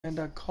and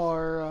a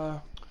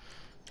car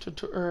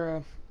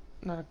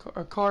not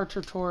a car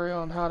tutorial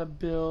on how to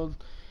build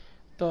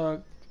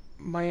the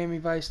Miami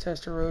Vice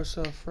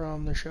Testarossa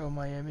from the show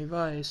Miami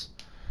Vice.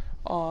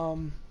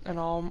 And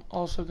I'm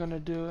also gonna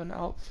do an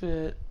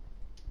outfit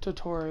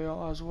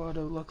tutorial as well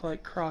to look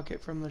like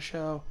Crockett from the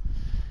show.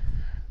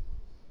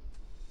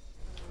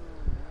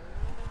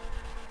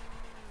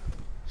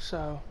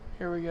 So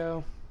here we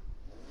go.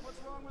 What's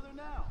wrong with her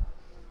now?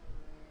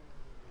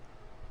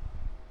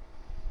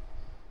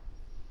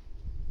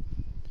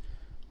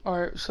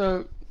 Alright,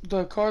 so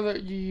the car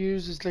that you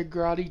use is the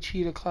Grotti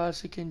Cheetah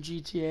Classic in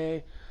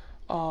GTA.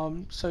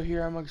 So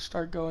here I'm going to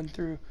start going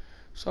through.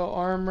 So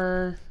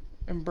armor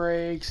and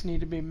brakes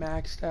need to be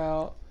maxed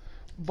out.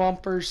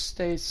 Bumpers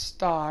stay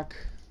stock.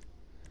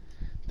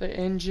 The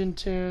engine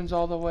tunes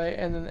all the way.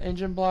 And then the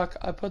engine block,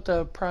 I put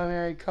the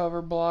primary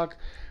cover block,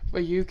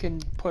 but you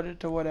can put it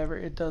to whatever.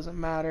 It doesn't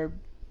matter.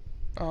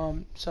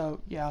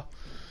 So yeah.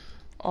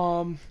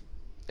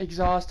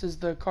 Exhaust is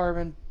the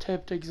carbon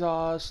tipped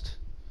exhaust.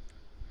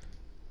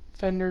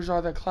 Fenders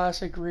are the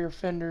classic rear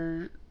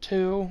fender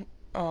 2.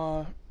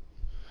 I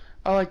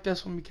like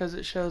this one because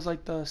it shows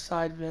like the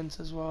side vents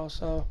as well.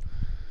 So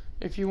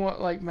if you want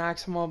like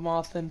maximum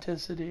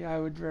authenticity, I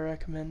would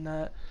recommend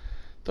that.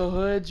 The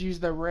hoods, use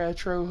the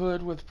retro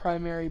hood with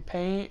primary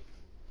paint.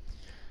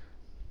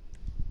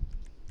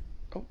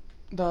 Oh,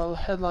 the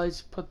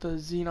headlights, put the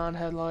xenon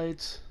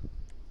headlights.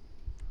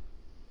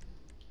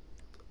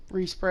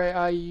 Respray,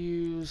 I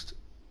used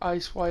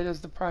ice white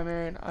as the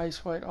primary and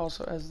ice white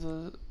also as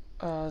the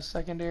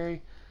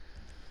secondary.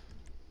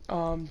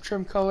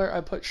 Trim color,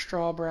 I put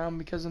straw brown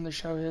because in the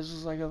show his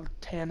was like a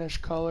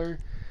tannish color.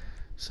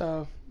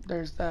 So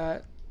there's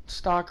that.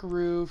 Stock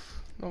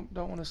roof. Nope,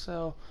 don't want to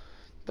sell.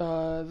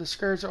 The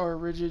skirts are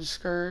rigid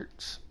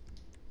skirts.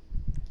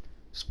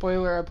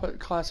 Spoiler, I put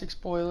classic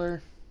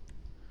spoiler.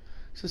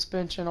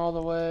 Suspension all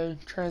the way.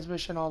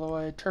 Transmission all the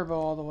way. Turbo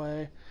all the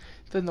way.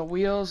 Then the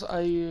wheels I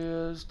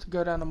used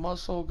go down to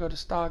muscle, go to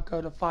stock,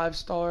 go to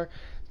 5-star.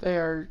 They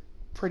are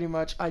pretty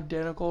much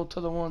identical to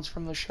the ones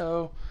from the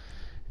show.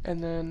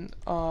 And then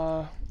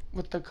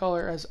with the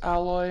color as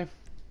alloy.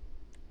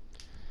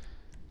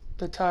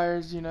 The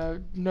tires,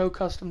 no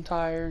custom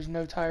tires,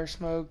 no tire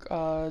smoke,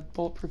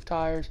 bulletproof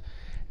tires.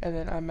 And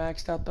then I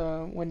maxed out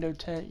the window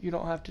tint. You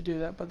don't have to do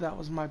that, but that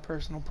was my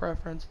personal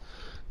preference.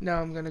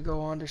 Now I'm going to go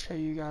on to show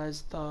you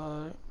guys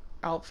the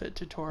outfit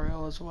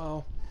tutorial as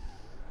well.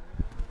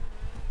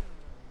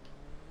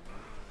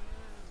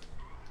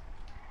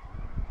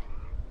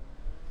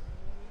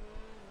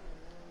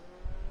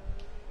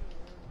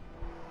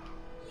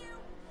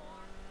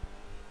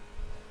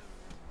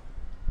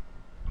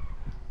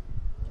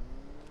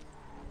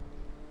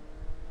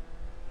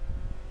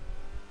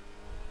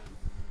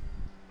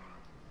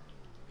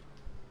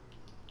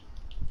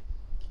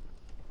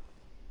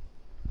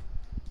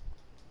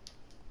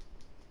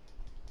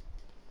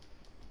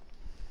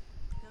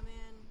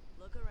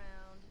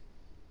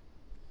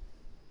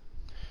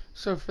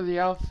 So for the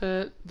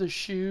outfit, the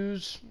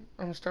shoes,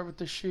 I'm going to start with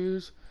the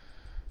shoes.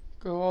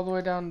 Go all the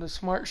way down to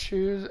smart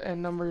shoes,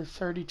 and number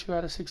 32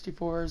 out of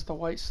 64 is the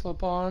white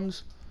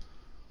slip-ons.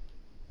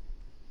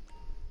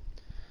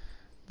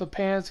 The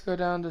pants go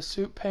down to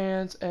suit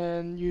pants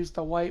and use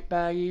the white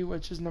baggy,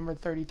 which is number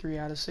 33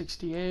 out of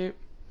 68.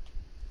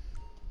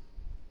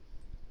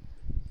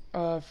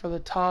 For the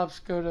tops,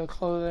 go to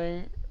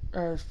clothing,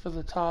 or for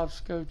the tops,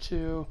 go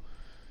to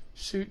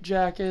suit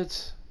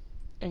jackets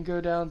and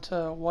go down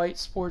to white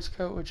sports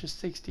coat, which is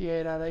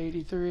 68 out of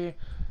 83.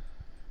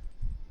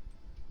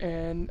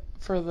 And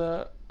for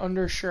the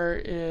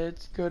undershirt,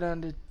 it's go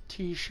down to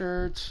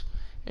t-shirts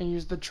and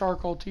use the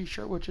charcoal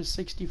t-shirt, which is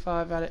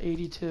 65 out of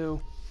 82.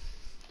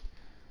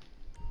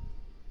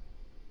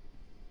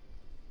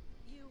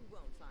 You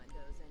won't find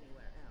those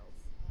anywhere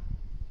else.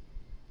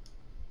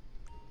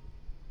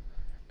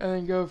 And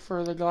then go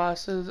for the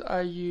glasses.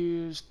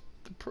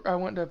 I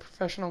went to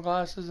professional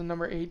glasses, and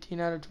number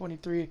 18 out of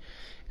 23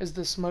 is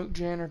the smoke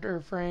janitor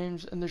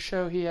frames. In the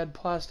show he had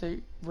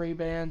plastic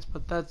Ray-Bans,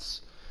 but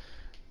that's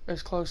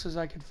as close as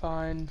I could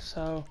find.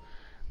 So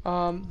the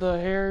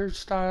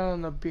hairstyle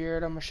and the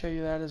beard, I'm going to show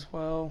you that as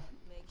well.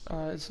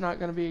 It's not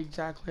going to be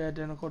exactly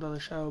identical to the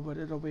show, but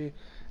it'll be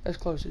as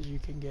close as you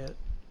can get.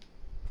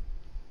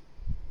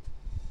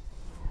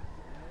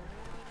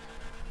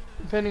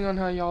 Depending on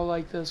how y'all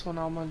like this one,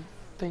 I'm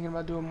thinking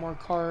about doing more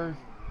car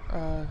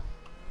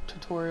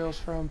tutorials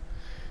from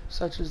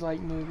such as like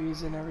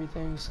movies and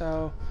everything.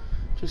 So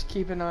just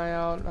keep an eye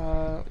out,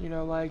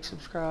 like,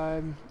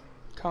 subscribe,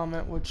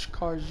 comment which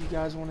cars you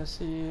guys want to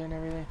see and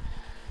everything.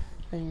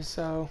 And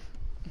so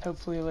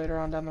hopefully later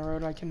on down the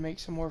road I can make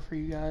some more for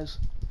you guys.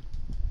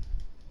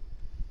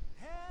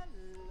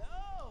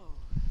 Hello.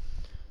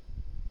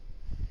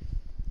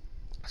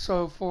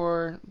 So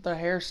for the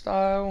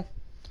hairstyle,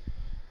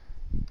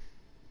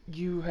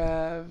 you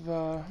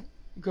have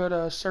go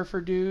to Surfer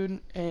Dude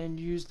and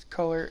use the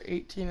color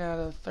 18 out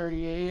of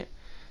 38.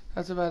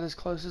 That's about as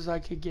close as I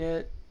could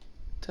get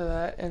to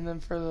that. And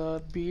then for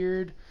the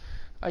beard,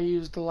 I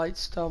used the light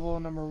stubble,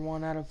 number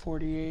 1 out of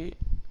 48.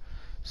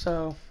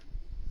 So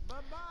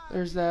Bye-bye.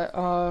 there's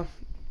that.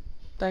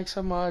 Thanks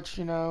so much.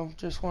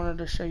 Just wanted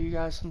to show you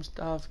guys some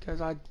stuff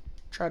because I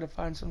tried to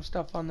find some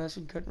stuff on this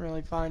and couldn't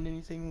really find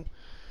anything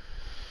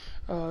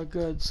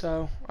good.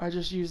 So I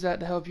just used that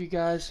to help you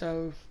guys.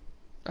 So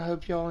I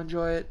hope y'all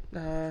enjoy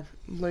it.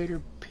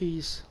 Later,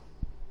 peace.